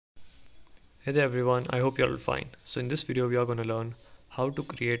Hey there everyone, I hope you're all fine. So in this video we are going to learn how to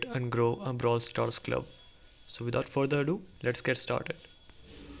create and grow a Brawl Stars club. So without further ado, let's get started.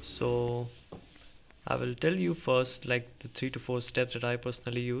 So I will tell you first like the 3 to 4 steps that I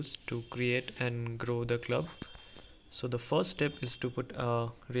personally use to create and grow the club. So the first step is to put a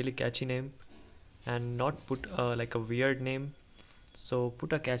really catchy name and not put like a weird name. So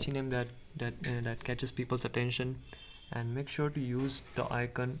put a catchy name that catches people's attention, and make sure to use the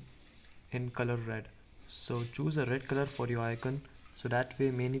icon in color red. So choose a red color for your icon, so that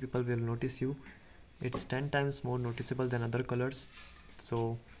way many people will notice you. It's 10 times more noticeable than other colors.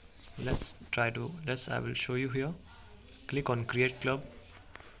 So I will show you here. Click on create club.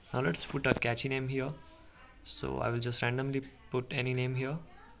 Now let's put a catchy name here. So I will just randomly put any name here.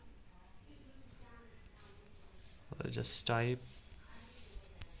 I'll just type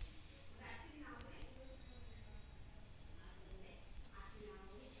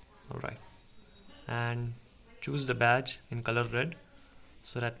alright, and choose the badge in color red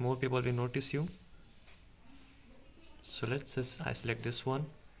so that more people will notice you. So let's just I select this one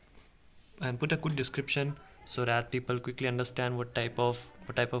and put a good description so that people quickly understand what type of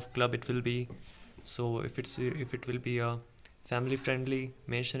club it will be. So if it will be a family friendly,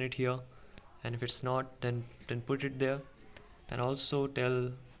 mention it here, and if it's not, then put it there. And also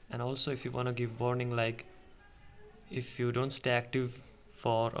if you want to give warning, like if you don't stay active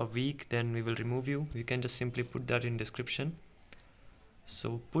for a week, then we will remove you. You can just simply put that in description.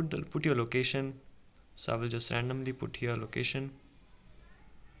 So put your location. So I will just randomly put here location,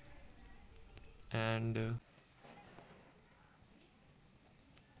 and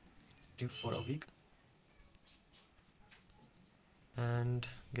for a week, and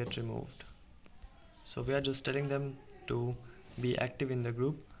get removed. So we are just telling them to be active in the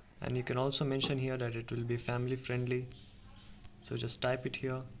group, and you can also mention here that it will be family friendly. So just type it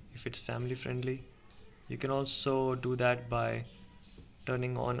here if it's family friendly. You can also do that by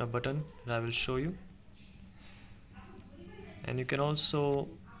turning on a button that I will show you, and you can also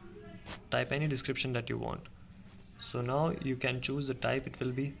type any description that you want. So now you can choose the type it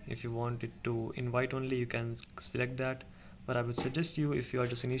will be. If you want it to invite only, you can select that, but I would suggest you, if you are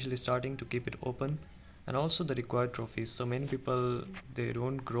just initially starting, to keep it open. And also the required trophies. So many people, they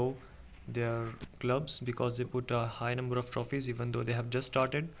don't grow their clubs because they put a high number of trophies even though they have just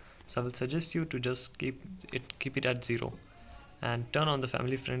started. So I will suggest you to just keep it at 0, and turn on the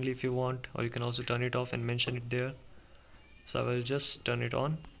family friendly if you want, or you can also turn it off and mention it there. So I will just turn it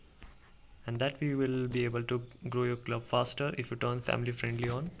on, and that way you will be able to grow your club faster if you turn family friendly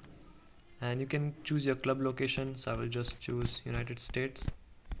on. And you can choose your club location. So I will just choose United States.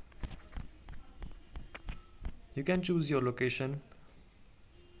 You can choose your location.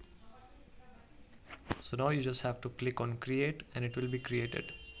 So now you just have to click on create, and it will be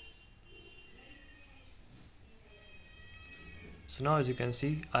created. So now as you can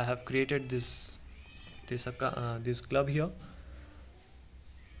see, I have created this club here.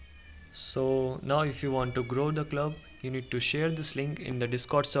 So now if you want to grow the club, you need to share this link in the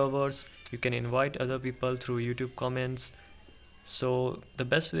Discord servers. You can invite other people through YouTube comments. So the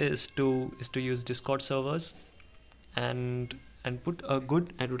best way is to use Discord servers, and put a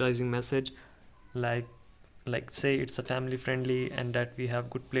good advertising message, like say it's a family friendly and that we have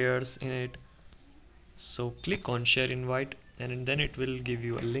good players in it. So click on share invite, and then it will give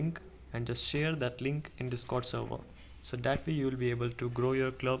you a link, and just share that link in Discord server. So that way you will be able to grow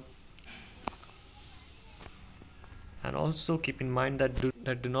your club. And also keep in mind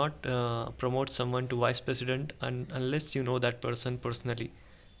that do not promote someone to vice president unless you know that person personally,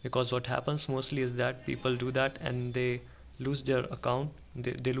 because what happens mostly is that people do that and they lose their account,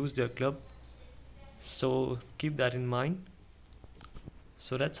 they lose their club. So keep that in mind.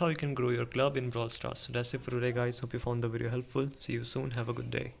 So that's how you can grow your club in Brawl Stars. So that's it for today guys, hope you found the video helpful. See you soon, have a good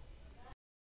day.